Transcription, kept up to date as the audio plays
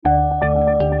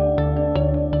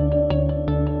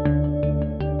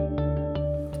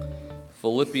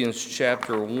Philippians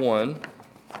chapter 1.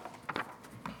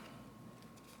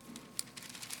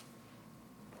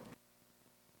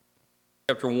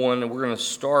 Chapter 1, and we're going to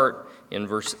start in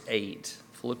verse 8.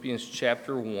 Philippians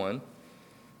chapter 1,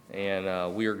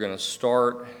 and we are going to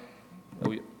start...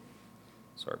 Sorry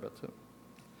about that.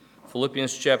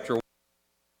 Philippians chapter 1,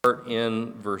 start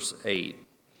in verse 8.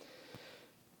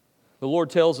 The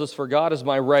Lord tells us, "For God is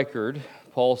my record,"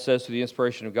 Paul says through the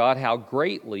inspiration of God, "how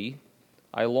greatly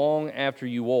I long after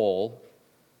you all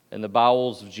in the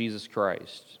bowels of Jesus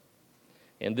Christ.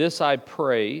 And this I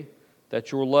pray,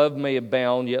 that your love may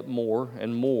abound yet more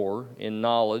and more in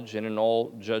knowledge and in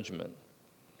all judgment."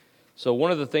 So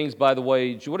one of the things, by the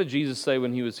way, what did Jesus say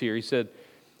when he was here? He said,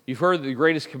 "You've heard that the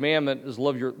greatest commandment is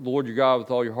love your Lord your God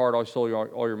with all your heart, all your soul,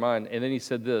 all your mind." And then he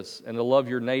said this, "and to love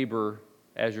your neighbor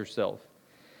as yourself."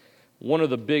 One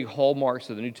of the big hallmarks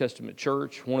of the New Testament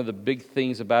church, one of the big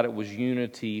things about it was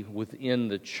unity within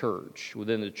the church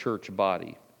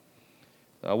body.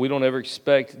 We don't ever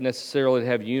expect necessarily to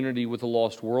have unity with the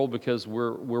lost world because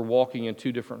we're walking in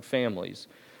two different families.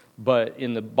 But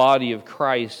in the body of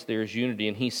Christ, there's unity.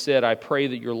 And he said, "I pray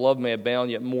that your love may abound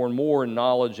yet more and more in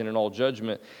knowledge and in all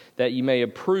judgment, that you may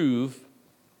approve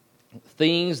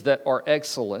things that are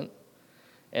excellent,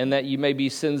 and that you may be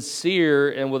sincere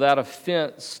and without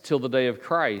offense till the day of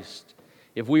Christ."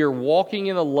 If we are walking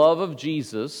in the love of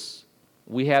Jesus,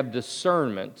 we have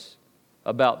discernment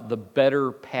about the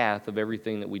better path of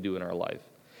everything that we do in our life.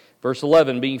 Verse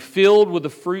 11, "being filled with the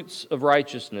fruits of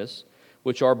righteousness,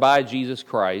 which are by Jesus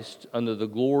Christ, unto the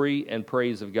glory and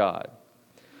praise of God.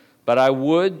 But I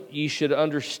would ye should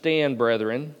understand,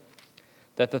 brethren,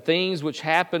 that the things which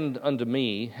happened unto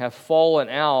me have fallen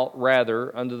out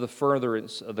rather unto the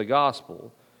furtherance of the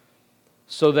gospel,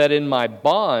 so that in my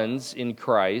bonds in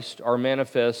Christ are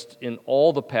manifest in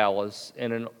all the palace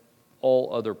and in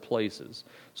all other places."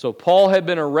 So Paul had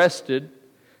been arrested.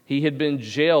 He had been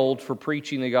jailed for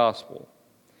preaching the gospel.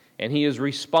 And he is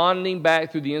responding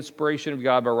back through the inspiration of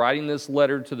God by writing this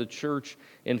letter to the church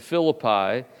in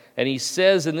Philippi. And he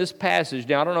says in this passage,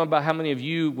 now I don't know about how many of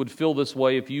you would feel this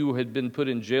way if you had been put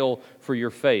in jail for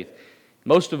your faith.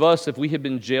 Most of us, if we had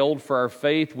been jailed for our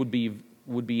faith, would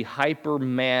be hyper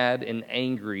mad and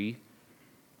angry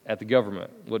at the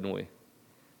government, wouldn't we?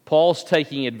 Paul's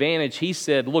taking advantage. He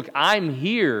said, "Look, I'm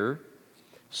here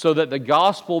so that the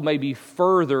gospel may be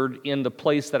furthered in the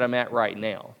place that I'm at right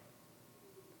now."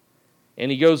 And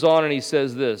he goes on and he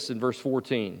says this in verse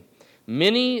 14,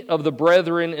 "Many of the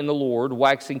brethren in the Lord,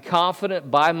 waxing confident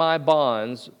by my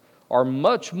bonds, are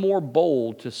much more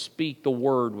bold to speak the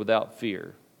word without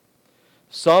fear.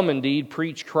 Some indeed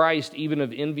preach Christ even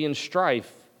of envy and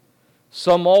strife,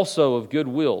 some also of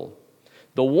goodwill.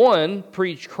 The one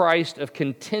preached Christ of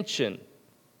contention,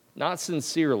 not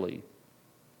sincerely,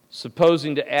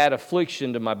 supposing to add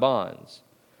affliction to my bonds.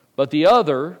 But the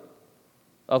other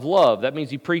of love," that means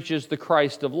he preaches the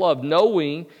Christ of love,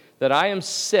 "knowing that I am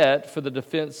set for the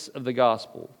defense of the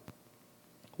gospel.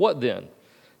 What then?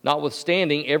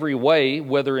 Notwithstanding every way,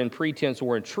 whether in pretense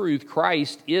or in truth,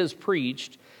 Christ is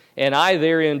preached, and I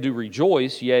therein do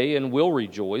rejoice, yea, and will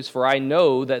rejoice, for I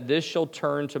know that this shall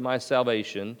turn to my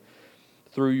salvation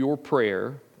through your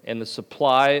prayer and the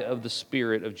supply of the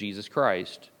Spirit of Jesus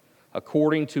Christ,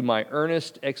 according to my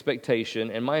earnest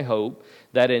expectation and my hope,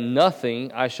 that in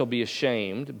nothing I shall be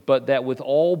ashamed, but that with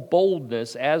all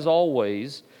boldness, as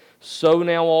always, so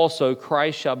now also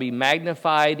Christ shall be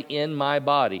magnified in my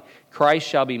body." Christ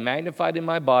shall be magnified in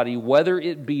my body, whether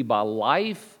it be by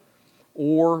life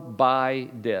or by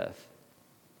death.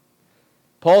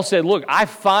 Paul said, "Look, I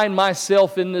find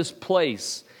myself in this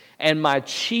place, and my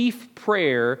chief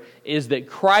prayer is that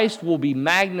Christ will be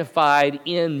magnified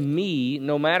in me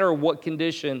no matter what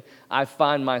condition I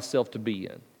find myself to be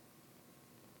in."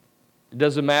 It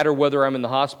doesn't matter whether I'm in the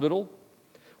hospital,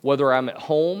 whether I'm at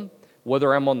home,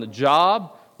 whether I'm on the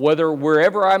job,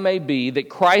 wherever I may be, that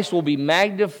Christ will be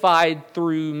magnified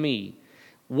through me.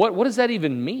 What does that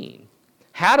even mean?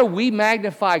 How do we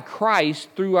magnify Christ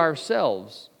through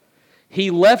ourselves? He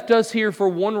left us here for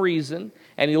one reason,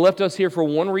 and He left us here for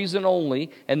one reason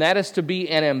only, and that is to be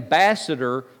an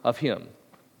ambassador of Him.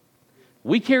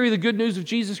 We carry the good news of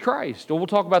Jesus Christ. Well, we'll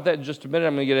talk about that in just a minute.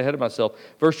 I'm going to get ahead of myself.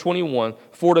 Verse 21,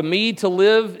 "For to me to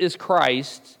live is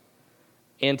Christ,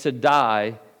 and to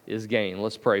die is gain."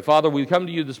 Let's pray. Father, we come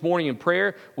to you this morning in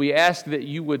prayer. We ask that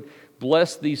you would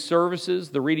bless these services,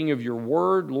 the reading of your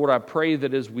word. Lord, I pray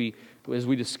that as we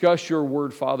discuss your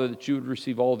word, Father, that you would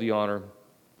receive all the honor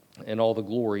and all the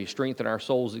glory. Strengthen our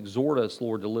souls. Exhort us,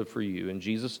 Lord, to live for you. In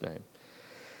Jesus' name,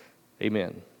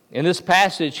 amen. In this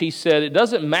passage, he said, it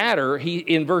doesn't matter.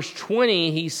 In verse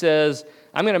 20, he says,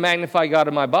 I'm going to magnify God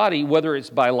in my body, whether it's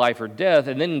by life or death.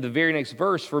 And then in the very next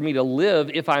verse, for me to live,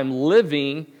 if I'm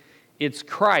living, it's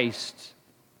Christ.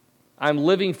 I'm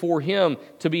living for Him,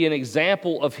 to be an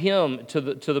example of Him to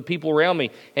the people around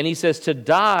me. And he says to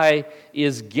die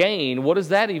is gain. What does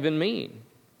that even mean?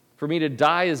 For me to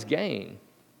die is gain.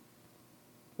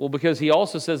 Well, because he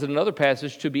also says in another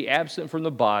passage, to be absent from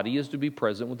the body is to be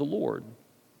present with the Lord.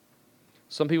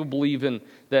 Some people believe in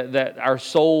that our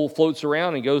soul floats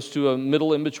around and goes to a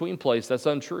middle in-between place. That's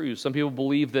untrue. Some people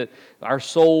believe that our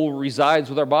soul resides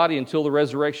with our body until the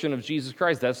resurrection of Jesus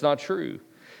Christ. That's not true.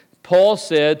 Paul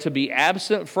said to be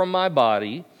absent from my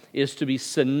body is to be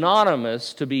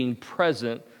synonymous to being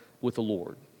present with the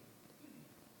Lord.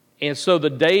 And so the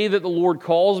day that the Lord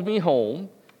calls me home,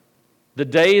 the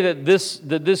day that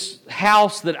this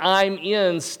house that I'm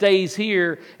in stays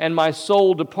here and my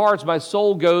soul departs, my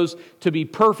soul goes to be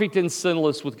perfect and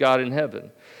sinless with God in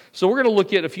heaven. So we're going to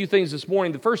look at a few things this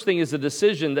morning. The first thing is a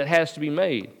decision that has to be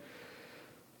made.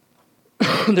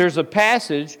 There's a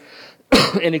passage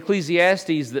in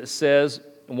Ecclesiastes that says,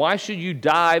 why should you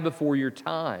die before your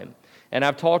time? And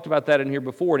I've talked about that in here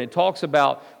before, and it talks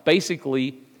about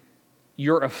basically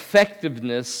your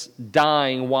effectiveness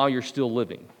dying while you're still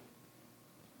living.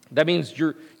 That means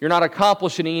you're not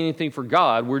accomplishing anything for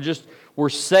God. We're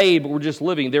saved, but we're just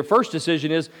living. Their first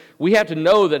decision is we have to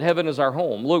know that heaven is our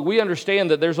home. Look, we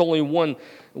understand that there's only one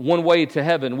way to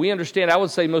heaven. We understand, I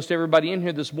would say most everybody in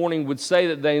here this morning would say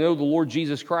that they know the Lord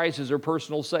Jesus Christ is their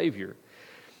personal Savior.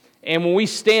 And when we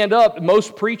stand up,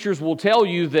 most preachers will tell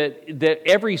you that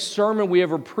every sermon we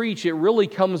ever preach, it really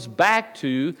comes back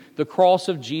to the cross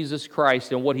of Jesus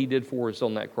Christ and what He did for us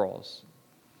on that cross.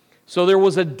 So there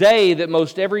was a day that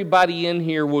most everybody in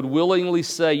here would willingly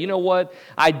say, you know what,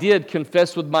 I did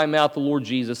confess with my mouth the Lord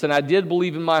Jesus, and I did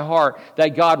believe in my heart that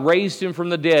God raised Him from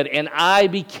the dead, and I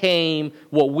became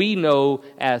what we know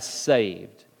as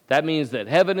saved. That means that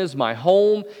heaven is my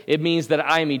home. It means that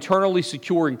I am eternally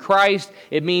secure in Christ.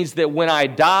 It means that when I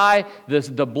die,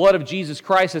 the blood of Jesus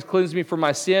Christ has cleansed me from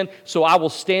my sin, so I will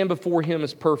stand before Him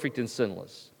as perfect and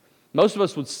sinless. Most of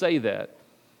us would say that.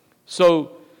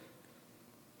 So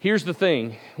here's the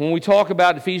thing. When we talk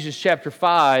about Ephesians chapter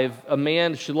 5, a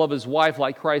man should love his wife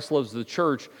like Christ loves the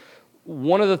church.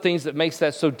 One of the things that makes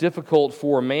that so difficult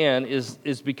for a man is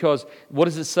because, what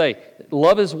does it say?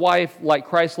 Love his wife like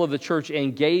Christ loved the church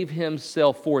and gave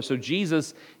Himself for it. So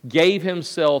Jesus gave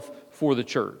Himself for the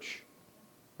church.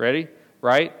 Ready?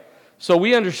 Right? So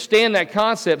we understand that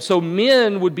concept. So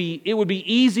it would be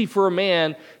easy for a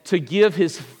man to give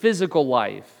his physical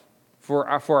life for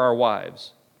our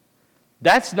wives.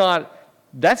 That's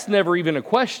never even a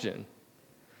question.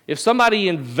 If somebody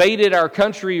invaded our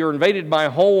country or invaded my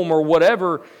home or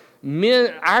whatever,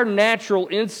 our natural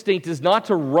instinct is not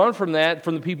to run from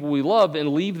the people we love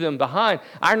and leave them behind.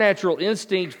 Our natural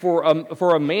instinct for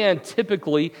a man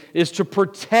typically is to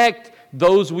protect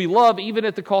those we love, even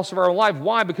at the cost of our own life.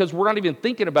 Why? Because we're not even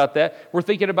thinking about that. We're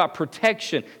thinking about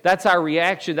protection. That's our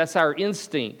reaction. That's our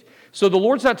instinct. So the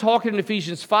Lord's not talking in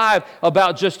Ephesians 5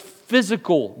 about just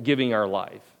physical giving our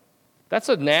life. That's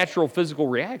a natural physical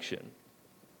reaction.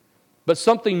 But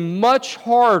something much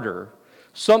harder,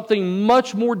 something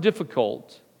much more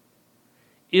difficult,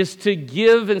 is to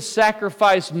give and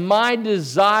sacrifice my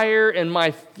desire and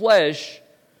my flesh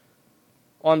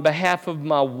on behalf of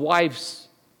my wife's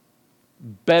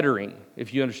bettering,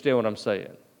 if you understand what I'm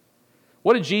saying.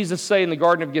 What did Jesus say in the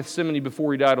Garden of Gethsemane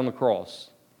before He died on the cross?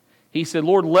 He said,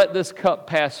 Lord, let this cup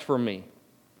pass from me.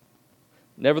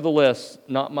 Nevertheless,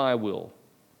 not my will,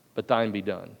 but thine be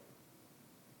done.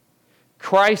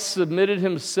 Christ submitted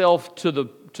Himself to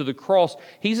the cross.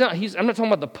 I'm not talking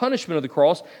about the punishment of the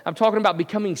cross. I'm talking about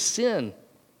becoming sin.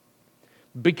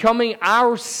 Becoming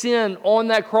our sin on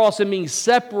that cross and being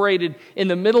separated in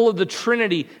the middle of the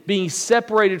Trinity, being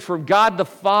separated from God the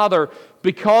Father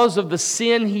because of the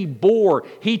sin He bore.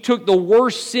 He took the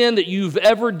worst sin that you've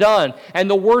ever done and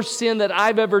the worst sin that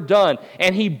I've ever done,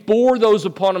 and He bore those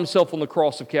upon Himself on the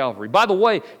cross of Calvary. By the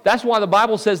way, that's why the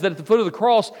Bible says that at the foot of the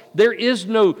cross, there is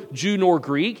no Jew nor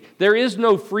Greek, there is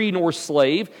no free nor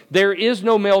slave, there is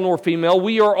no male nor female.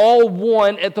 We are all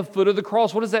one at the foot of the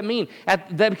cross. What does that mean?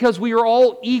 Because we are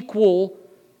all equal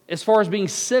as far as being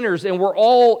sinners, and we're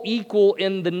all equal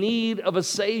in the need of a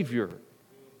Savior.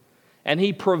 And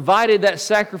He provided that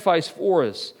sacrifice for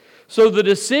us. So the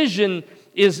decision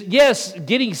is, yes,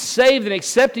 getting saved and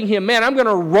accepting Him. Man, I'm going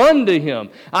to run to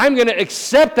Him. I'm going to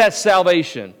accept that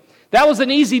salvation. That was an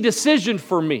easy decision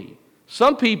for me.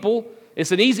 Some people,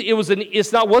 wasn't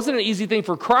an easy thing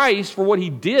for Christ for what He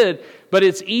did, but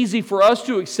it's easy for us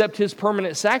to accept His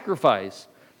permanent sacrifice.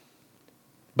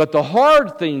 But the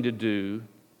hard thing to do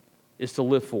is to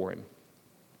live for Him.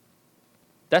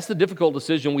 That's the difficult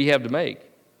decision we have to make.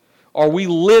 Are we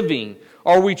living?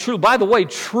 Are we true? By the way,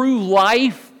 true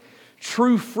life,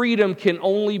 true freedom can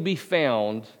only be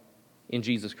found in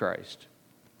Jesus Christ.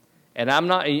 And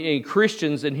and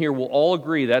Christians in here will all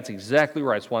agree that's exactly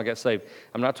right. That's why I got saved.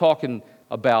 I'm not talking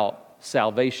about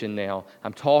salvation now.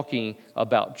 I'm talking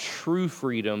about true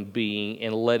freedom being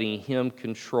and letting Him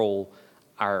control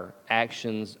our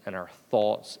actions and our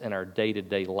thoughts and our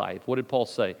day-to-day life. What did Paul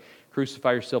say?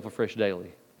 Crucify yourself afresh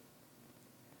daily.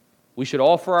 We should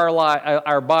offer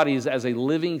our bodies as a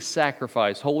living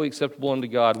sacrifice, wholly acceptable unto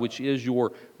God, which is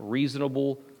your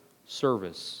reasonable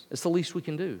service. It's the least we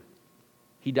can do.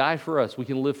 He died for us. We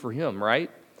can live for Him, right?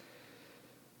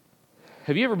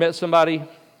 Have you ever met somebody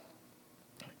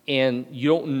and you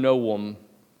don't know them,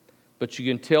 but you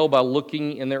can tell by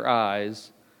looking in their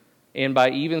eyes and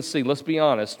by even seeing, let's be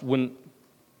honest, when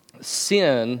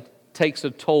sin takes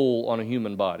a toll on a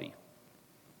human body.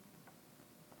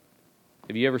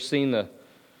 Have you ever seen the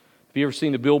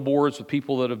billboards with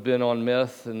people that have been on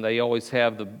meth, and they always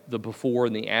have the before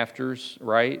and the afters,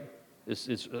 right?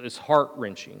 It's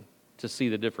heart-wrenching to see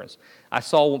the difference.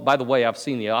 By the way, I've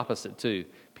seen the opposite too.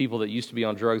 People that used to be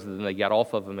on drugs and then they got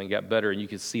off of them and got better, and you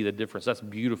can see the difference. That's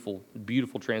beautiful,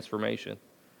 beautiful transformation.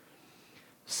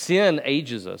 Sin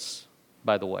ages us,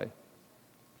 by the way.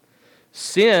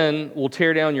 Sin will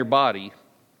tear down your body.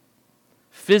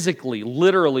 Physically,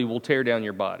 literally will tear down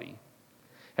your body.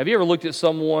 Have you ever looked at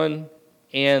someone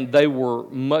and they were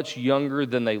much younger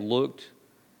than they looked?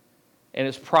 And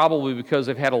it's probably because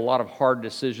they've had a lot of hard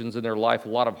decisions in their life, a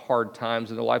lot of hard times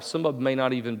in their life. Some of them may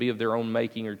not even be of their own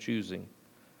making or choosing.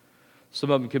 Some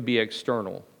of them could be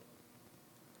external.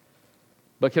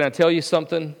 But can I tell you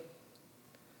something?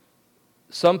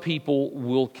 Some people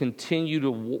will continue to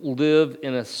live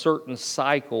in a certain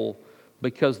cycle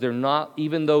because they're not,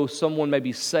 even though someone may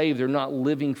be saved, they're not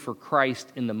living for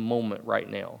Christ in the moment right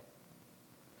now.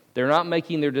 They're not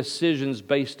making their decisions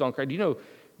based on Christ. You know,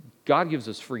 God gives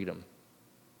us freedom.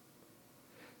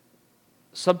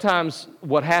 Sometimes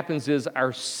what happens is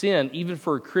our sin, even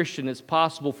for a Christian, it's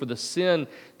possible for the sin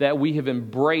that we have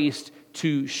embraced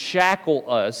to shackle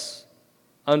us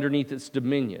underneath its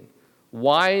dominion.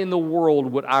 Why in the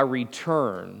world would I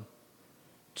return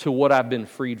to what I've been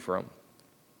freed from,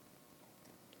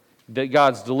 that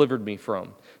God's delivered me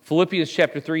from? Philippians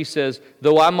chapter 3 says,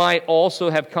 though I might also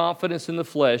have confidence in the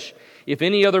flesh, if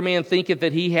any other man thinketh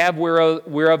that he have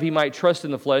whereof he might trust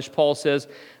in the flesh, Paul says,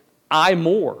 I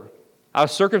more. I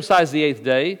was circumcised the 8th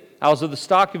day. I was of the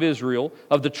stock of Israel,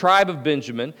 of the tribe of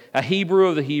Benjamin, a Hebrew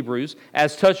of the Hebrews,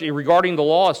 regarding the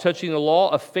law, as touching the law,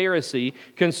 a Pharisee.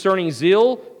 Concerning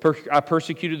zeal, I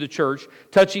persecuted the church.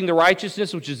 Touching the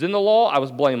righteousness which is in the law, I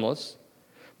was blameless.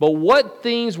 But what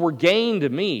things were gained to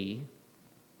me,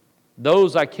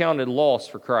 those I counted loss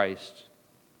for Christ.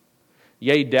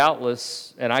 Yea,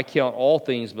 doubtless, and I count all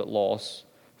things but loss,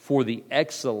 for the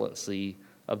excellency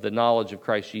of the knowledge of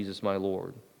Christ Jesus my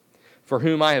Lord, for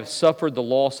whom I have suffered the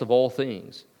loss of all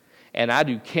things, and I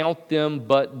do count them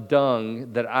but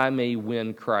dung, that I may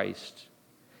win Christ,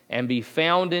 and be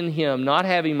found in Him, not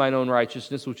having mine own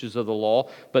righteousness, which is of the law,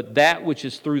 but that which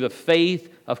is through the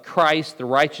faith of Christ, the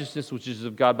righteousness which is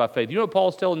of God by faith. You know what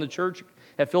Paul's telling the church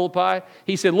at Philippi?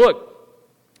 He said, look,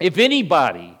 if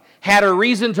anybody had a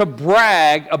reason to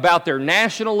brag about their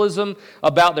nationalism,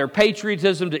 about their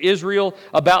patriotism to Israel,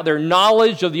 about their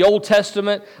knowledge of the Old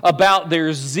Testament, about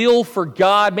their zeal for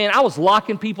God. Man, I was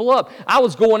locking people up. I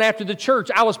was going after the church.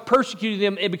 I was persecuting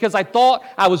them because I thought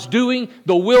I was doing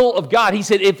the will of God. He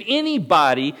said, if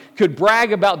anybody could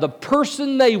brag about the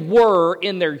person they were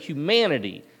in their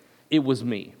humanity, it was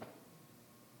me.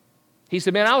 He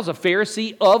said, man, I was a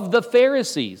Pharisee of the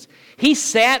Pharisees. He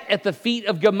sat at the feet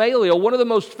of Gamaliel, one of the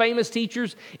most famous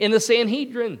teachers in the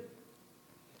Sanhedrin.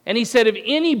 And he said, if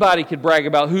anybody could brag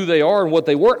about who they are and what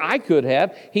they were, I could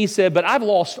have. He said, but I've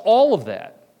lost all of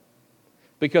that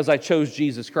because I chose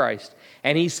Jesus Christ.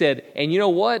 And he said, and you know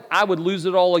what? I would lose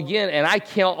it all again, and I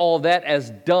count all of that as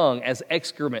dung, as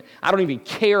excrement. I don't even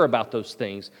care about those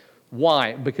things.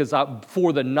 Why? Because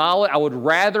for the knowledge, I would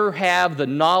rather have the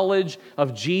knowledge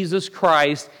of Jesus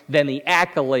Christ than the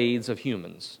accolades of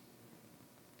humans.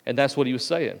 And that's what he was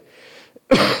saying.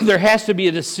 There has to be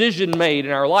a decision made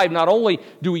in our life. Not only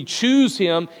do we choose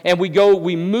Him and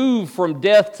we move from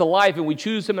death to life and we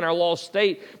choose Him in our lost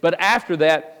state, but after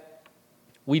that,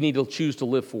 we need to choose to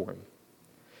live for Him.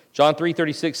 John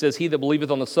 3:36 says, he that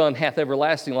believeth on the Son hath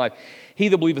everlasting life. He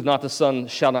that believeth not the Son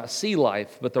shall not see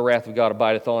life, but the wrath of God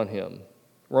abideth on him.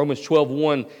 Romans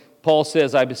 12:1 Paul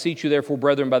says, I beseech you therefore,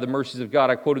 brethren, by the mercies of God,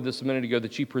 I quoted this a minute ago,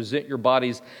 that you present your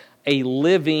bodies a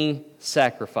living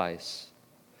sacrifice.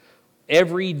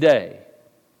 Every day,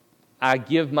 I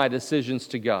give my decisions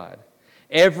to God.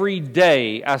 Every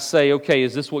day, I say, okay,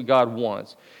 is this what God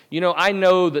wants? You know, I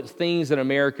know that things in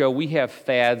America, we have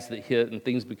fads that hit and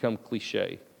things become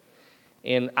cliche.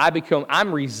 And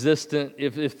I'm resistant.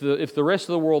 If the rest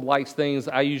of the world likes things,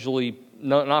 I usually,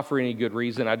 not for any good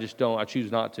reason, I just don't. I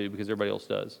choose not to because everybody else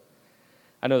does.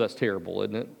 I know that's terrible,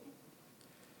 isn't it?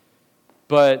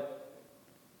 But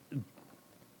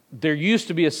there used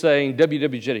to be a saying,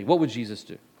 WWJD, what would Jesus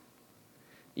do?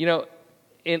 You know,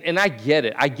 and I get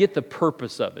it. I get the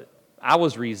purpose of it. I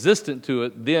was resistant to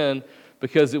it then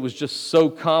because it was just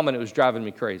so common it was driving me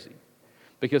crazy.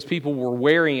 Because people were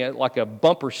wearing it like a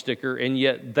bumper sticker, and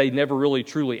yet they never really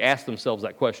truly asked themselves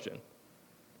that question.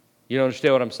 You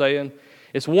understand what I'm saying?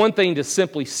 It's one thing to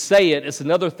simply say it. It's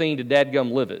another thing to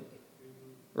dadgum live it.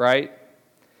 Right?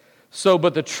 So,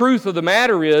 but the truth of the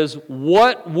matter is,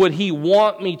 what would he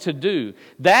want me to do?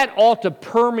 That ought to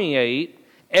permeate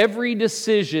every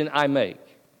decision I make.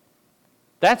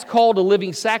 That's called a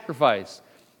living sacrifice.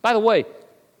 By the way,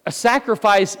 a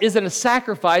sacrifice isn't a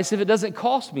sacrifice if it doesn't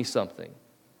cost me something.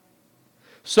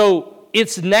 So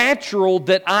it's natural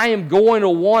that I am going to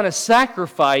want a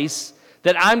sacrifice,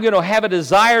 that I'm going to have a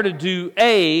desire to do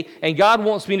A, and God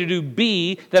wants me to do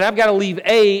B, then I've got to leave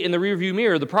A in the rearview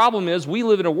mirror. The problem is we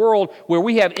live in a world where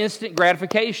we have instant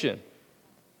gratification.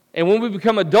 And when we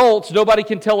become adults, nobody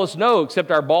can tell us no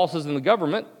except our bosses in the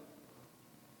government.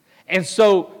 And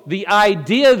so the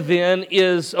idea then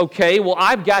is, okay, well,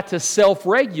 I've got to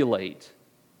self-regulate.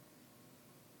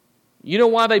 You know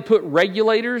why they put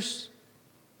regulators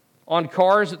on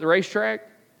cars at the racetrack?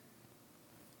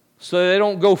 So they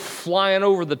don't go flying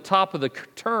over the top of the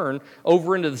turn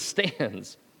over into the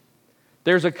stands.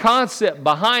 There's a concept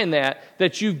behind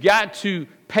that you've got to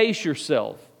pace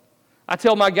yourself. I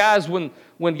tell my guys when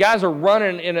guys are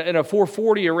running in a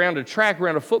 440 around a track,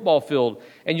 around a football field,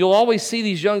 and you'll always see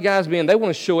these young guys, man, they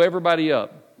want to show everybody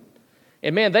up.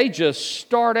 And man, they just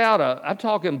start out, I'm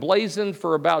talking blazing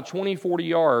for about 20, 40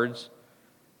 yards,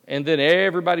 and then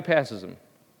everybody passes them.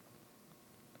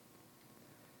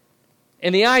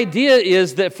 And the idea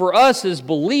is that for us as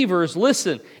believers,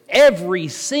 listen, every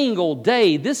single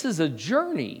day, this is a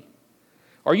journey.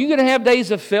 Are you going to have days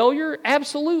of failure?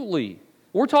 Absolutely.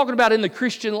 We're talking about in the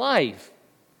Christian life.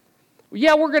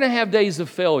 Yeah, we're going to have days of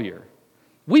failure.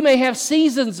 We may have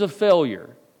seasons of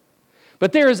failure.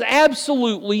 But there is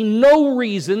absolutely no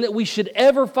reason that we should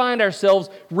ever find ourselves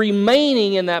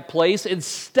remaining in that place and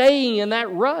staying in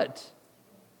that rut.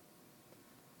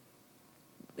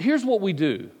 Here's what we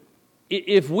do.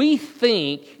 If we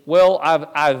think, well,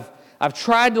 I've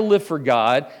tried to live for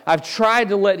God. I've tried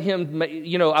to let Him,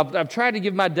 I've tried to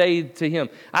give my day to Him.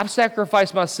 I've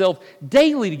sacrificed myself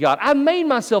daily to God. I made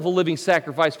myself a living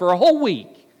sacrifice for a whole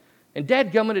week. And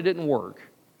dadgummit, it didn't work.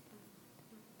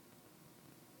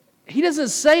 He doesn't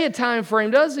say a time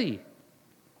frame, does He?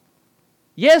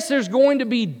 Yes, there's going to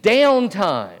be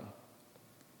downtime.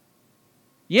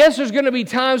 Yes, there's going to be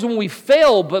times when we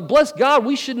fail, but bless God,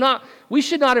 we should not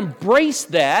embrace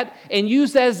that and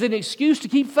use that as an excuse to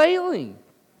keep failing.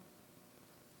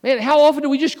 Man, how often do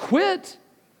we just quit?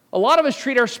 A lot of us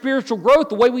treat our spiritual growth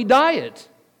the way we diet.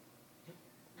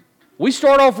 We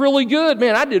start off really good.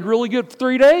 Man, I did really good for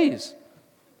 3 days.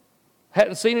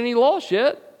 Hadn't seen any loss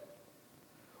yet.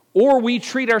 Or we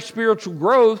treat our spiritual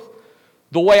growth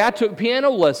the way I took piano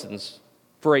lessons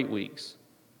for 8 weeks.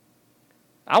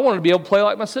 I wanted to be able to play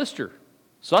like my sister.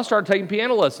 So I started taking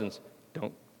piano lessons.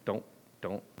 Don't.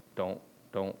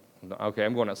 Okay,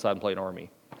 I'm going outside and playing Army.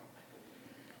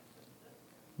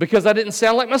 Because I didn't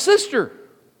sound like my sister.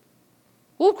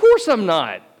 Well, of course I'm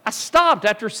not. I stopped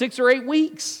after 6 or 8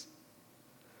 weeks.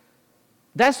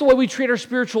 That's the way we treat our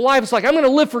spiritual life. It's like, I'm going to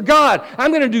live for God.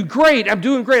 I'm going to do great. I'm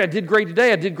doing great. I did great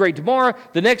today. I did great tomorrow.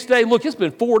 The next day, look, it's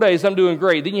been 4 days. I'm doing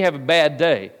great. Then you have a bad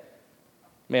day.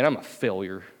 Man, I'm a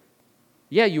failure.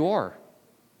 Yeah, you are.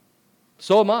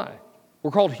 So am I.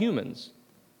 We're called humans.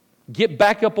 Get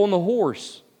back up on the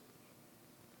horse.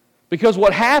 Because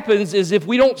what happens is if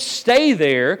we don't stay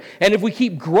there and if we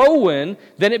keep growing,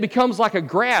 then it becomes like a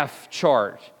graph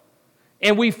chart.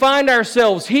 And we find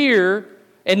ourselves here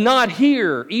and not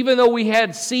here, even though we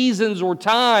had seasons or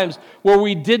times where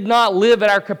we did not live at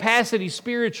our capacity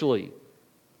spiritually.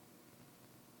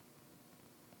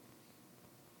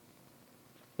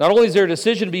 Not only is there a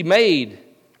decision to be made,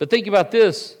 but think about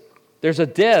this. There's a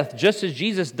death. Just as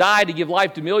Jesus died to give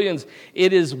life to millions,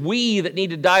 it is we that need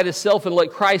to die to self and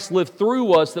let Christ live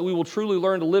through us that we will truly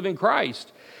learn to live in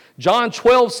Christ. John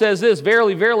 12 says this,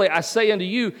 verily, verily, I say unto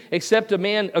you, except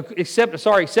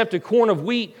a corn of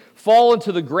wheat fall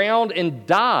into the ground and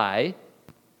die,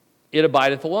 it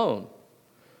abideth alone.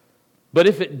 But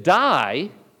if it die,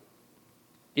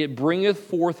 it bringeth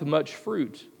forth much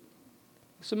fruit.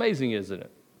 It's amazing, isn't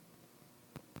it?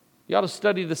 You ought to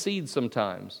study the seed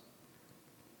sometimes.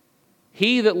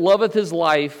 He that loveth his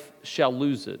life shall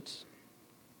lose it.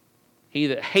 He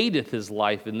that hateth his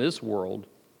life in this world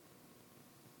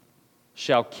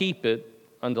shall keep it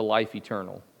unto life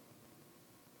eternal.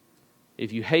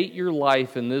 If you hate your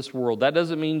life in this world, that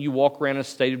doesn't mean you walk around in a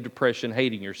state of depression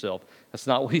hating yourself. That's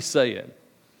not what he's saying.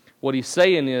 What he's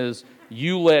saying is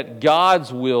you let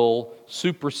God's will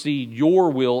supersede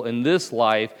your will in this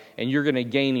life, and you're going to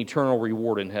gain eternal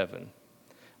reward in heaven.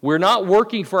 We're not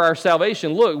working for our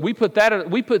salvation. Look, we put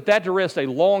that to rest a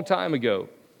long time ago.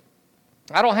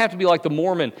 I don't have to be like the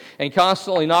Mormon and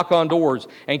constantly knock on doors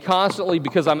and constantly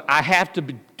because I have to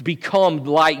become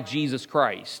like Jesus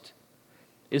Christ.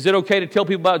 Is it okay to tell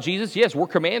people about Jesus? Yes, we're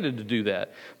commanded to do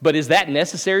that. But is that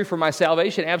necessary for my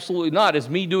salvation? Absolutely not. Is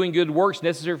me doing good works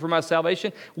necessary for my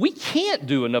salvation? We can't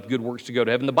do enough good works to go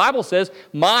to heaven. The Bible says,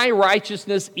 my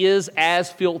righteousness is as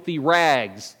filthy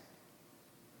rags.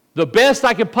 The best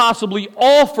I could possibly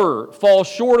offer falls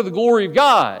short of the glory of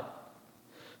God.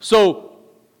 So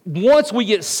once we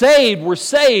get saved, we're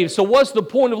saved. So what's the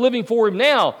point of living for Him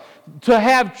now? To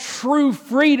have true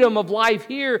freedom of life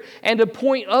here and to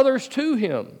point others to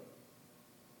Him.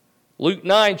 Luke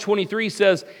 9:23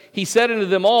 says, He said unto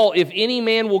them all, if any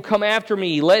man will come after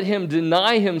me, let him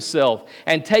deny himself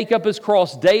and take up his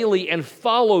cross daily and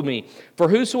follow me. For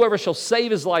whosoever shall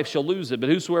save his life shall lose it, but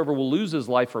whosoever will lose his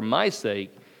life for my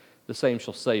sake, the same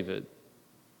shall save it.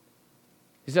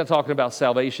 He's not talking about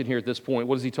salvation here at this point.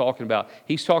 What is he talking about?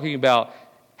 He's talking about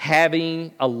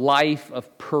having a life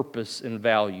of purpose and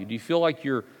value. Do you feel like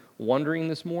you're wondering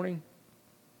this morning?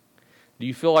 Do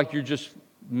you feel like you're just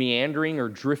meandering or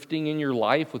drifting in your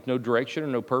life with no direction or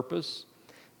no purpose?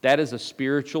 That is a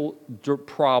spiritual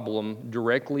problem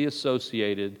directly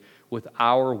associated with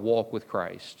our walk with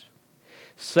Christ.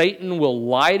 Satan will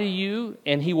lie to you,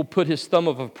 and he will put his thumb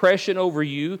of oppression over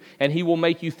you, and he will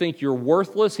make you think you're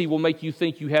worthless. He will make you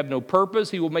think you have no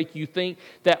purpose. He will make you think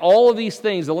that all of these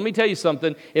things, and let me tell you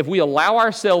something, if we allow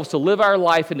ourselves to live our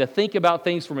life and to think about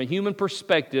things from a human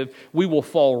perspective, we will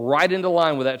fall right into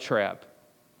line with that trap.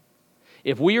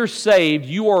 If we are saved,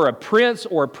 you are a prince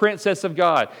or a princess of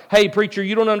God. Hey, preacher,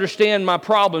 you don't understand my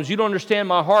problems. You don't understand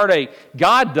my heartache.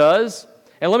 God does.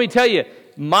 And let me tell you,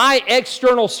 my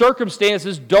external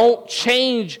circumstances don't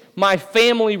change my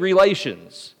family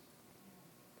relations.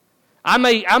 I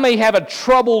may have a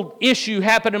troubled issue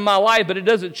happen in my life, but it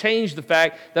doesn't change the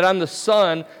fact that I'm the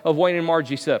son of Wayne and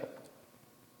Margie Settle.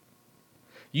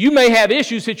 You may have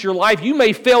issues hit your life. You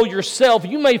may fail yourself.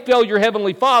 You may fail your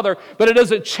Heavenly Father, but it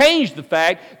doesn't change the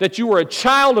fact that you are a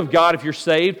child of God if you're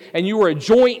saved, and you are a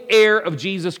joint heir of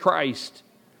Jesus Christ.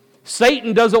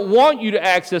 Satan doesn't want you to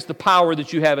access the power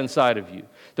that you have inside of you.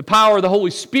 The power of the Holy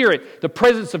Spirit, the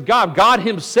presence of God, God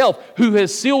Himself who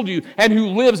has sealed you and who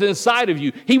lives inside of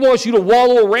you. He wants you to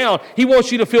wallow around. He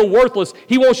wants you to feel worthless.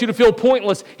 He wants you to feel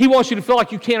pointless. He wants you to feel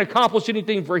like you can't accomplish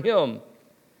anything for Him.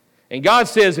 And God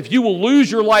says, if you will lose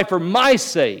your life for my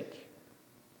sake,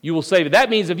 you will save it.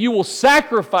 That means if you will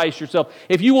sacrifice yourself,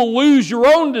 if you will lose your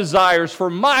own desires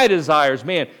for my desires,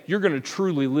 man, you're going to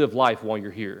truly live life while you're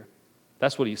here.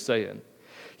 That's what He's saying.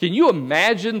 Can you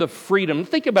imagine the freedom?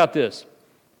 Think about this.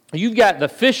 You've got the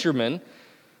fisherman,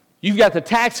 you've got the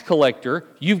tax collector,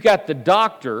 you've got the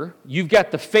doctor, you've got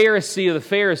the Pharisee of the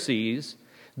Pharisees.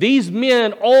 These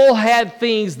men all had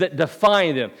things that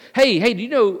define them. Hey, do you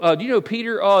know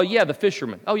Peter? Oh, yeah, the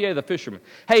fisherman. Oh, yeah, the fisherman.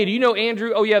 Hey, do you know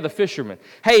Andrew? Oh, yeah, the fisherman.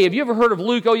 Hey, have you ever heard of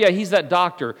Luke? Oh, yeah, he's that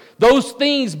doctor. Those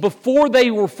things, before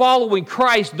they were following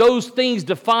Christ, those things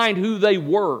defined who they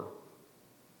were.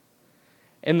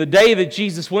 And the day that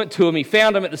Jesus went to him, He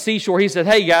found them at the seashore. He said,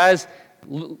 hey, guys,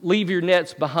 leave your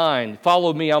nets behind.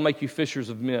 Follow me, I'll make you fishers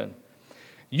of men.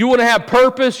 You want to have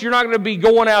purpose? You're not going to be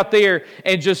going out there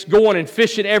and just going and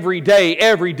fishing every day.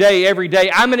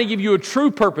 I'm going to give you a true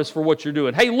purpose for what you're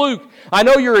doing. Hey, Luke, I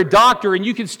know you're a doctor and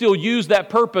you can still use that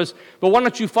purpose, but why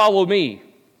don't you follow me?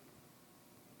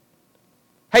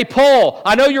 Hey, Paul,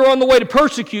 I know you're on the way to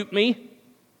persecute me.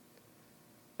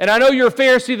 And I know you're a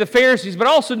Pharisee of the Pharisees, but I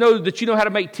also know that you know how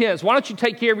to make tents. Why don't you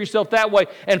take care of yourself that way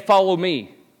and follow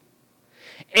me?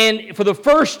 And for the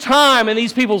first time in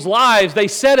these people's lives, they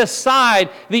set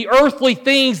aside the earthly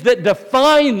things that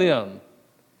define them.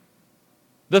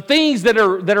 The things that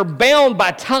are bound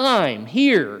by time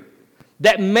here.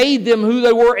 that made them who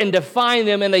they were and defined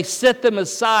them, and they set them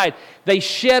aside. They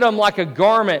shed them like a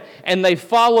garment, and they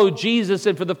followed Jesus,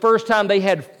 and for the first time they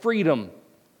had freedom.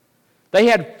 They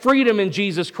had freedom in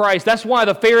Jesus Christ. That's why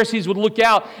the Pharisees would look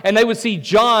out and they would see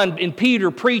John and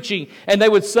Peter preaching, and they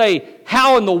would say,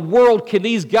 how in the world can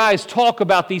these guys talk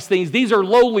about these things? These are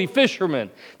lowly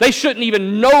fishermen. They shouldn't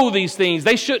even know these things.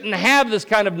 They shouldn't have this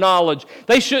kind of knowledge.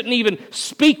 They shouldn't even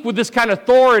speak with this kind of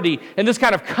authority and this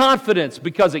kind of confidence,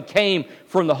 because it came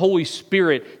from the Holy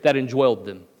Spirit that indwelled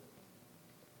them.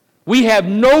 We have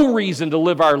no reason to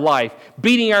live our life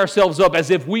beating ourselves up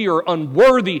as if we are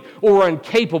unworthy or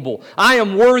incapable. I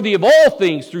am worthy of all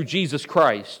things through Jesus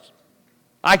Christ.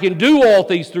 I can do all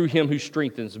things through Him who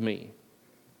strengthens me.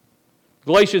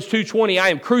 Galatians 2:20, I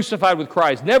am crucified with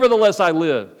Christ. Nevertheless I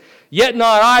live. Yet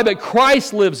not I, but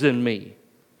Christ lives in me.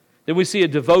 Then we see a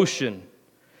devotion.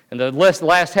 And the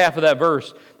last half of that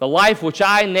verse, the life which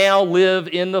I now live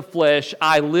in the flesh,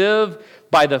 I live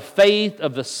by the faith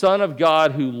of the Son of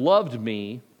God who loved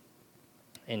me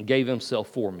and gave Himself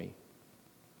for me.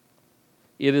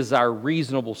 It is our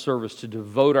reasonable service to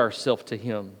devote ourselves to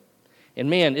Him. And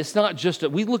man, it's not just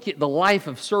we look at the life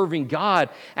of serving God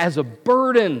as a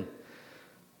burden.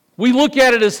 We look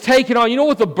at it as taking on, you know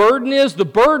what the burden is? The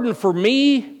burden for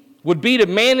me would be to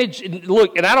manage,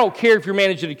 look, and I don't care if you're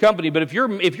managing a company, but if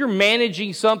you're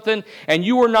managing something and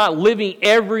you are not living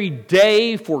every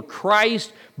day for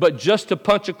Christ, but just to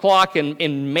punch a clock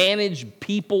and manage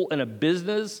people in a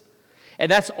business,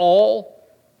 and that's all,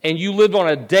 and you live on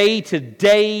a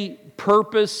day-to-day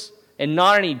purpose and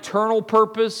not an eternal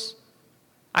purpose,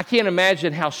 I can't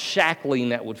imagine how shackling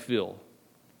that would feel.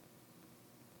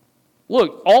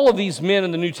 Look, all of these men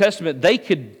in the New Testament, they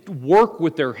could work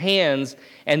with their hands,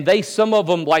 and some of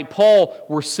them, like Paul,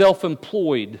 were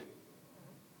self-employed.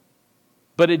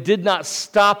 But it did not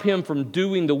stop him from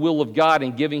doing the will of God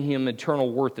and giving Him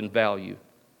eternal worth and value.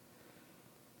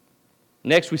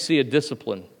 Next, we see a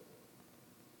discipline.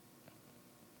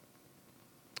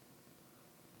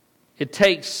 It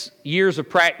takes years of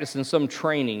practice and some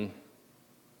training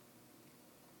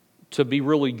to be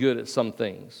really good at some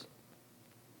things.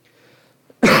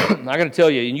 I'm going to tell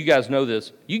you, and you guys know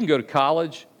this, you can go to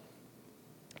college.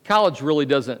 College really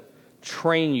doesn't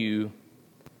train you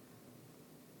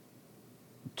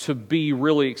to be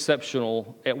really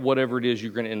exceptional at whatever it is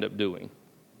you're going to end up doing.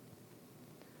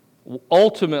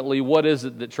 Ultimately, what is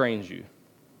it that trains you?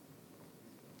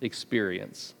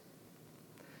 Experience.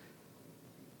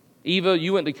 Eva,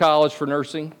 you went to college for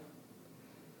nursing,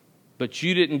 but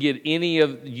you didn't get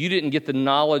the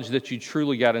knowledge that you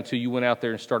truly got until you went out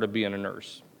there and started being a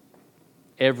nurse.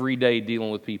 Every day dealing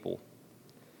with people.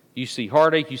 You see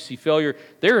heartache, you see failure.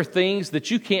 There are things that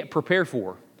you can't prepare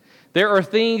for. There are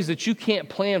things that you can't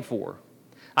plan for.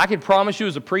 I can promise you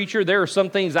as a preacher, there are some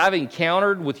things I've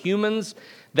encountered with humans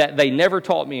that they never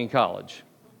taught me in college.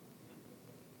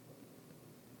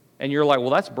 And you're like,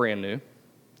 well, that's brand new.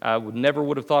 I never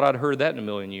would have thought I'd heard that in a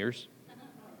million years.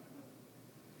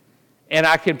 And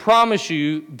I can promise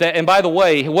you that, and by the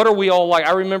way, what are we all like?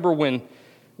 I remember when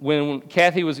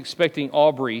Kathy was expecting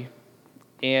Aubrey,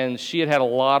 and she had a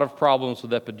lot of problems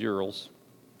with epidurals.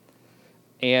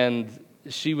 And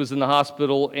she was in the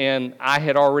hospital, and I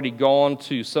had already gone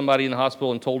to somebody in the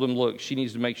hospital and told them, look, she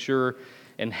needs to make sure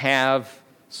and have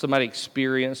somebody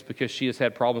experienced because she has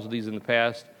had problems with these in the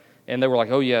past. And they were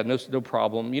like, oh, yeah, no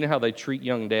problem. You know how they treat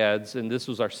young dads, and this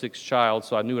was our sixth child,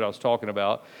 so I knew what I was talking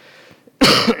about.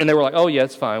 And they were like, oh, yeah,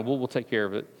 it's fine. We'll take care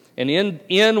of it. And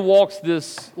in walks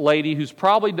this lady who's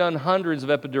probably done hundreds of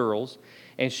epidurals,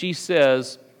 and she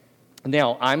says,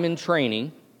 now, I'm in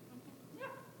training,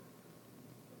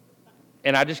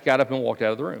 and I just got up and walked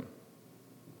out of the room.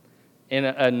 And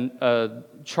a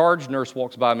charge nurse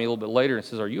walks by me a little bit later and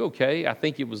says, are you okay? I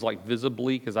think it was like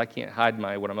visibly, because I can't hide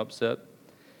when I'm upset.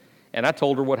 And I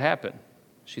told her what happened.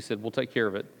 She said, we'll take care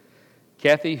of it.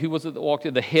 Kathy, who was it that walked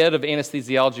in? The head of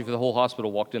anesthesiology for the whole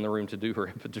hospital walked in the room to do her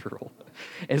epidural.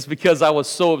 And it's because I was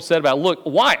so upset about it. Look,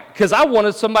 why? Because I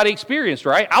wanted somebody experienced,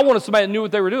 right? I wanted somebody that knew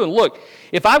what they were doing. Look,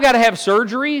 if I've got to have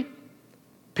surgery,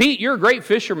 Pete, you're a great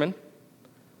fisherman,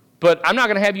 but I'm not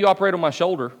going to have you operate on my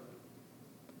shoulder.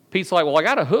 Pete's like, well, I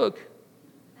got a hook.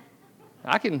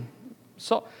 I can...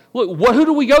 So, look, who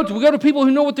do we go to? We go to people who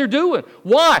know what they're doing.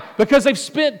 Why? Because they've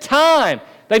spent time.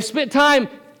 They've spent time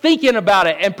thinking about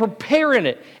it and preparing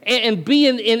it and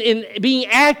being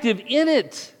active in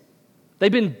it.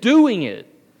 They've been doing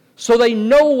it, so they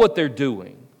know what they're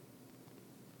doing.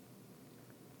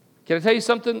 Can I tell you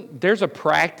something? There's a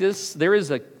practice. There is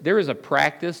a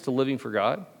practice to living for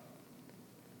God.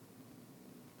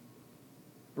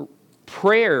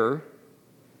 Prayer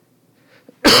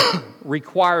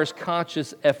requires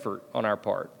conscious effort on our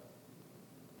part.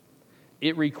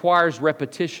 It requires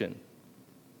repetition.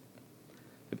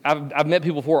 I've met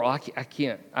people before, I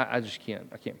just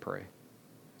can't pray.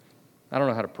 I don't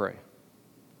know how to pray.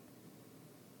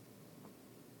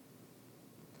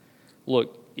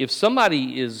 Look, if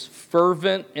somebody is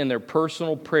fervent in their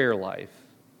personal prayer life,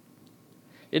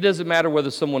 it doesn't matter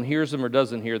whether someone hears them or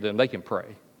doesn't hear them, they can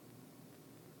pray.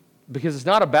 Because it's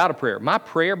not about a prayer. My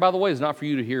prayer, by the way, is not for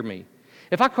you to hear me.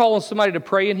 If I call on somebody to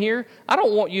pray in here, I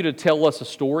don't want you to tell us a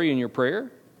story in your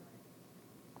prayer.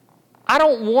 I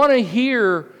don't want to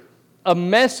hear a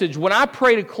message. When I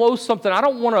pray to close something, I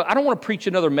don't want to preach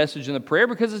another message in the prayer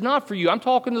because it's not for you. I'm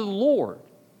talking to the Lord.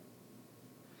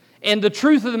 And the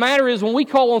truth of the matter is, when we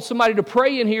call on somebody to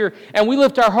pray in here and we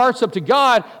lift our hearts up to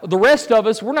God, the rest of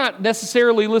us, we're not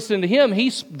necessarily listening to Him.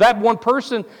 That one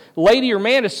person, lady or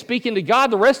man, is speaking to God.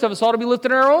 The rest of us ought to be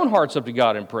lifting our own hearts up to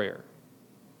God in prayer.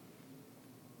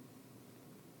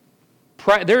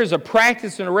 There is a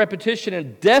practice and a repetition,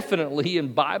 and definitely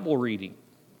in Bible reading.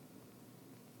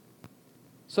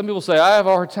 Some people say, I have a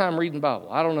hard time reading the Bible.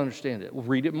 I don't understand it. Well,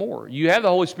 read it more. You have the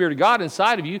Holy Spirit of God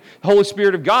inside of you. The Holy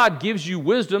Spirit of God gives you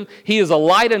wisdom. He is a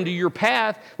light unto your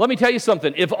path. Let me tell you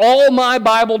something. If all my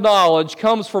Bible knowledge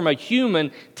comes from a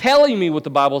human telling me what the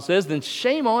Bible says, then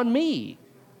shame on me.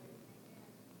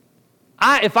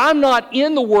 If I'm not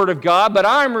in the Word of God, but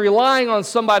I'm relying on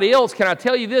somebody else, can I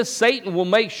tell you this? Satan will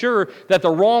make sure that the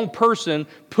wrong person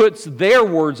puts their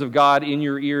words of God in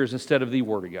your ears instead of the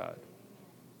Word of God.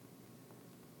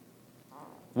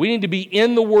 We need to be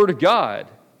in the Word of God.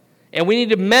 And we need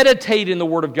to meditate in the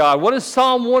Word of God. What does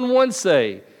Psalm 1:1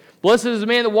 say? Blessed is the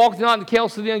man that walketh not in the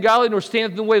counsel of the ungodly, nor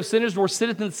standeth in the way of sinners, nor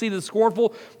sitteth in the seat of the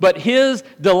scornful. But his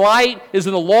delight is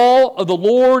in the law of the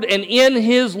Lord, and in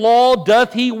his law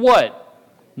doth he what?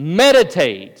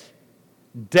 Meditate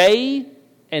day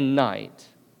and night.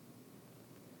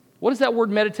 What does that word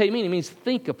meditate mean? It means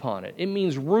think upon it. It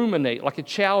means ruminate, like a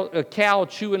cow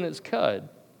chewing its cud.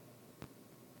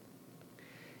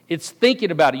 It's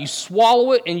thinking about it. You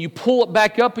swallow it and you pull it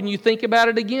back up and you think about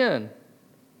it again.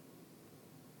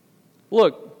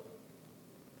 Look,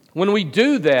 when we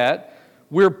do that,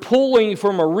 we're pulling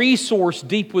from a resource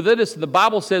deep within us. And the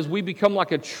Bible says we become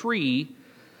like a tree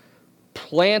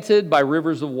planted by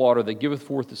rivers of water that giveth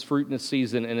forth its fruit in its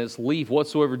season, and its leaf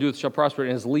whatsoever doeth shall prosper,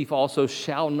 and its leaf also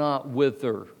shall not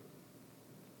wither.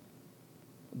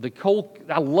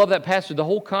 I love that passage. The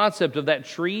whole concept of that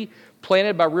tree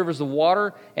planted by rivers of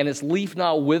water and its leaf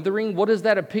not withering, what is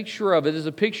that a picture of? It is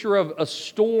a picture of a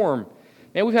storm.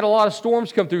 Man, we've had a lot of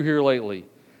storms come through here lately.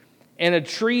 And a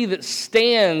tree that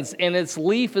stands and its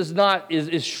leaf is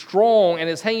strong and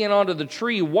it's hanging onto the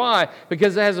tree. Why?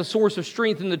 Because it has a source of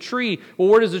strength in the tree. Well,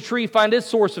 where does the tree find its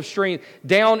source of strength?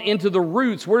 Down into the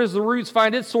roots. Where does the roots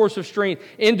find its source of strength?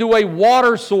 Into a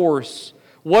water source.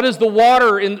 What does the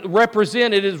water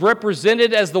represent? It is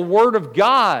represented as the Word of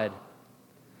God.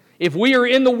 If we are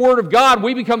in the Word of God,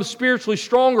 we become spiritually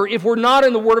stronger. If we're not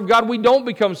in the Word of God, we don't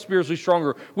become spiritually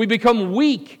stronger. We become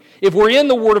weak. If we're in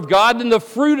the Word of God, then the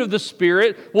fruit of the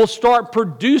Spirit will start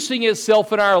producing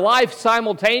itself in our life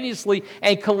simultaneously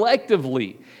and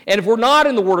collectively. And if we're not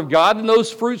in the Word of God, then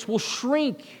those fruits will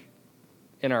shrink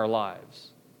in our lives.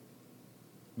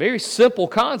 Very simple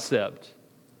concept.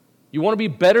 You want to be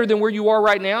better than where you are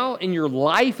right now in your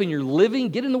life and your living?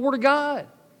 Get in the Word of God.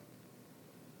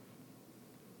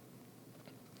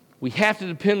 We have to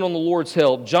depend on the Lord's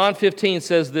help. John 15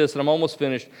 says this, and I'm almost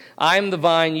finished. I am the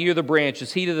vine, ye are the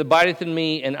branches. He that abideth in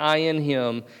me, and I in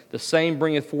him, the same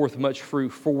bringeth forth much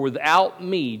fruit. For without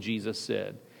me, Jesus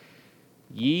said,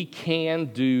 ye can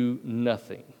do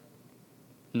nothing.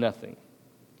 Nothing.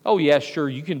 Oh, yeah, sure,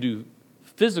 you can do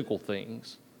physical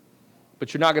things,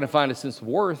 but you're not going to find a sense of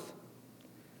worth.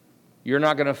 You're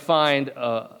not going to find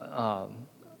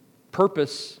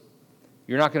purpose.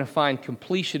 You're not going to find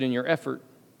completion in your effort.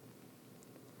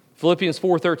 Philippians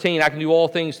 4:13, I can do all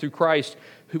things through Christ,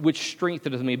 which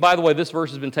strengtheneth me. By the way, this verse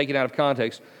has been taken out of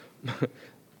context.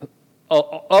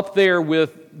 Up there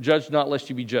with judge not lest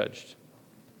you be judged.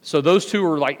 So those two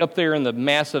are like up there in the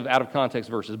massive out of context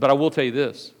verses. But I will tell you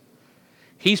this.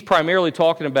 He's primarily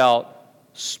talking about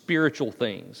spiritual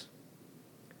things.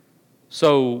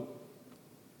 So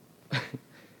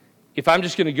if I'm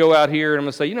just going to go out here and I'm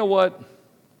going to say, you know what?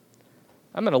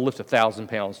 I'm going to lift 1,000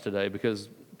 pounds today because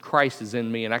Christ is in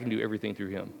me and I can do everything through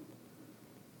him.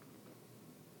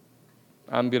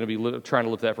 I'm going to be trying to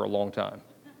live that for a long time.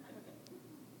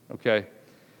 Okay?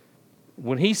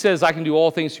 when he says, I can do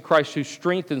all things through Christ who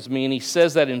strengthens me, and he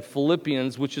says that in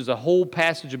Philippians, which is a whole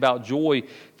passage about joy,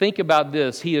 think about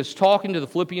this. He is talking to the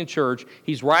Philippian church.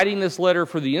 He's writing this letter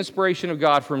for the inspiration of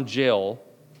God from jail,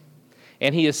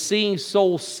 and he is seeing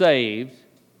souls saved.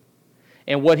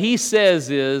 And what he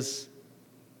says is,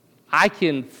 I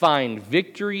can find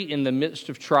victory in the midst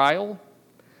of trial.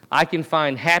 I can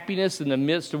find happiness in the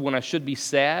midst of when I should be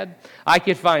sad. I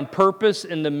can find purpose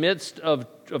in the midst of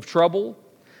trouble.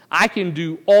 I can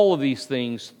do all of these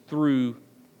things through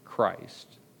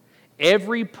Christ.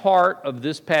 Every part of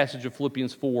this passage of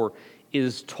Philippians 4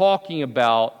 is talking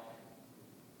about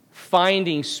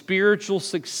finding spiritual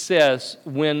success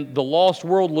when the lost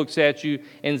world looks at you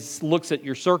and looks at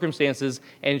your circumstances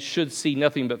and should see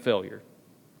nothing but failure.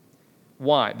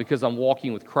 Why? Because I'm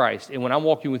walking with Christ. And when I'm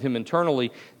walking with Him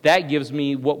internally, that gives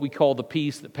me what we call the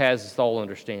peace that passes all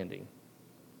understanding.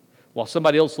 While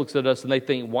somebody else looks at us and they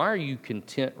think, why are you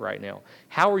content right now?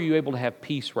 How are you able to have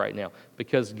peace right now?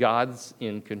 Because God's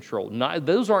in control.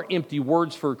 Those aren't empty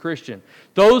words for a Christian.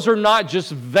 Those are not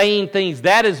just vain things.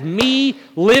 That is me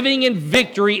living in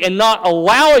victory and not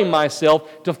allowing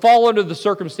myself to fall under the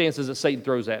circumstances that Satan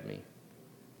throws at me.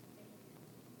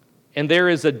 And there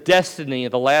is a destiny,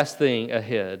 the last thing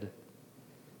ahead.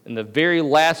 In the very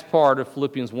last part of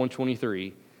Philippians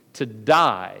 1:23, to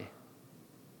die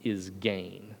is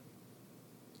gain.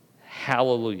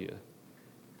 Hallelujah.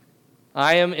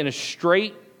 I am in a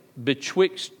strait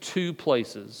betwixt two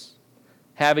places,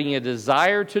 having a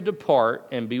desire to depart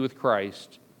and be with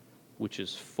Christ, which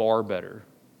is far better,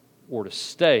 or to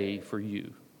stay for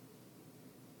you.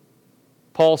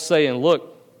 Paul's saying,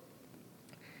 look,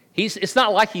 it's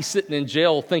not like he's sitting in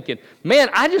jail thinking, man,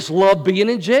 I just love being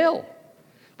in jail.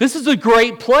 This is a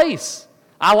great place.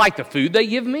 I like the food they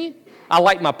give me. I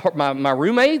like my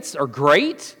roommates are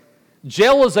great.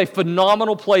 Jail is a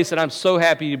phenomenal place, and I'm so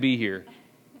happy to be here.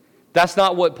 That's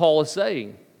not what Paul is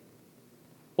saying.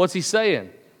 What's he saying?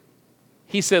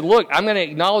 He said, look, I'm going to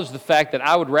acknowledge the fact that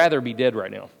I would rather be dead right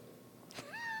now.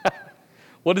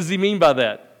 What does he mean by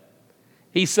that?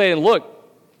 He's saying,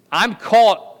 look, I'm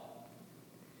caught.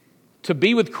 To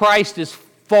be with Christ is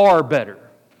far better.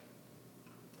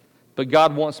 But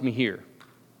God wants me here.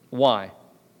 Why?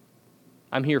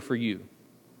 I'm here for you.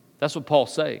 That's what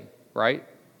Paul's saying, right?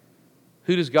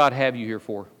 Who does God have you here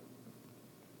for?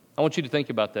 I want you to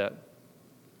think about that.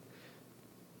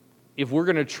 If we're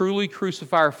going to truly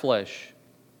crucify our flesh,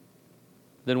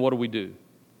 then what do?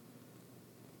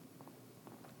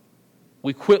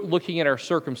 We quit looking at our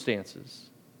circumstances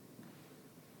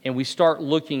and we start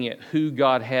looking at who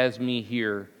God has me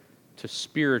here to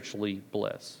spiritually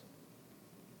bless.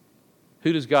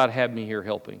 Who does God have me here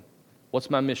helping?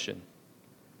 What's my mission?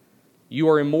 You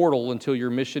are immortal until your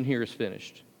mission here is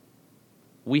finished.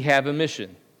 We have a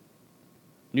mission.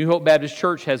 New Hope Baptist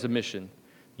Church has a mission.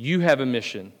 You have a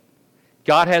mission.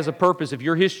 God has a purpose. If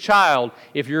you're His child,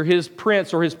 if you're His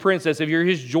prince or His princess, if you're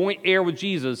His joint heir with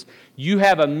Jesus, you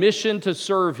have a mission to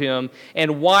serve Him.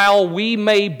 And while we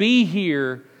may be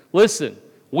here, listen,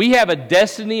 we have a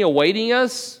destiny awaiting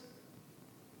us.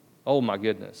 Oh my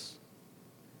goodness.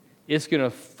 It's going to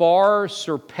far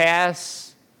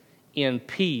surpass in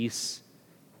peace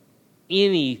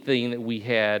anything that we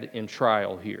had in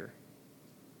trial here.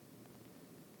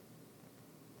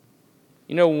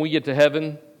 You know, when we get to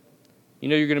heaven, you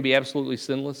know you're going to be absolutely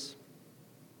sinless.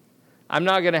 I'm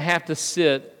not going to have to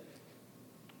sit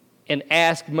and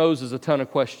ask Moses a ton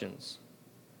of questions.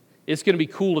 It's going to be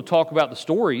cool to talk about the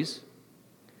stories,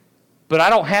 but I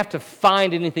don't have to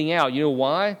find anything out. You know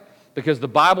why? Because the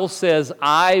Bible says,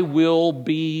 I will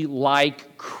be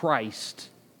like Christ.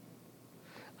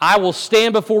 I will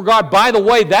stand before God. By the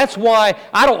way, that's why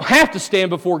I don't have to stand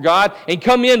before God and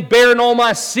come in bearing all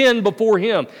my sin before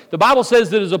Him. The Bible says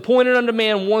that it is appointed unto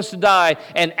man once to die,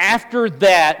 and after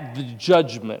that, the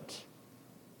judgment.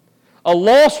 A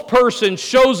lost person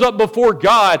shows up before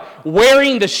God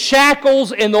wearing the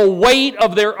shackles and the weight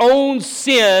of their own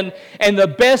sin, and the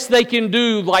best they can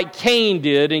do, like Cain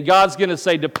did, and God's going to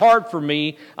say, depart from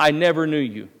me, I never knew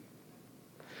you.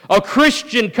 A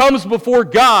Christian comes before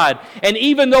God, and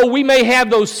even though we may have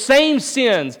those same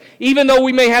sins, even though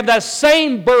we may have that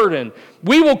same burden,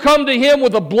 we will come to Him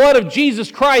with the blood of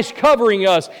Jesus Christ covering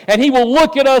us, and He will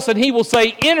look at us and He will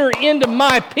say, enter into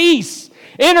my peace,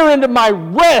 enter into my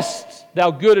rest,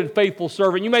 thou good and faithful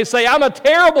servant. You may say, I'm a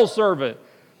terrible servant.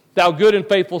 thou good and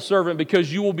faithful servant,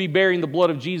 because you will be bearing the blood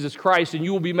of Jesus Christ, and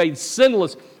you will be made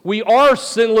sinless. We are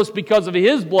sinless because of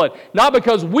His blood, not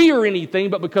because we are anything,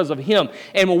 but because of Him.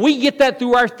 And when we get that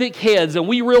through our thick heads, and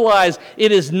we realize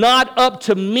it is not up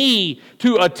to me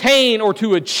to attain or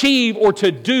to achieve or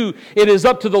to do, it is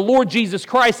up to the Lord Jesus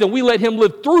Christ, and we let Him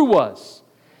live through us,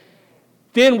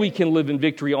 then we can live in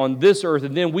victory on this earth,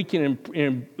 and then we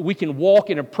can walk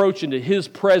and approach into His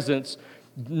presence,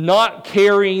 not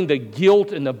carrying the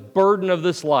guilt and the burden of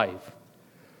this life,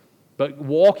 but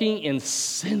walking in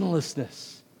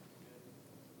sinlessness.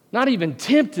 Not even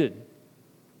tempted,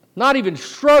 not even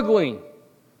struggling,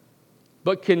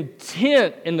 but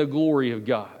content in the glory of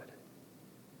God.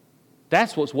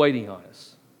 That's what's waiting on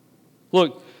us.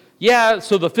 Look, yeah,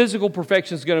 so the physical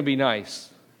perfection is going to be nice.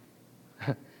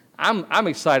 I'm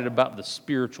excited about the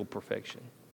spiritual perfection.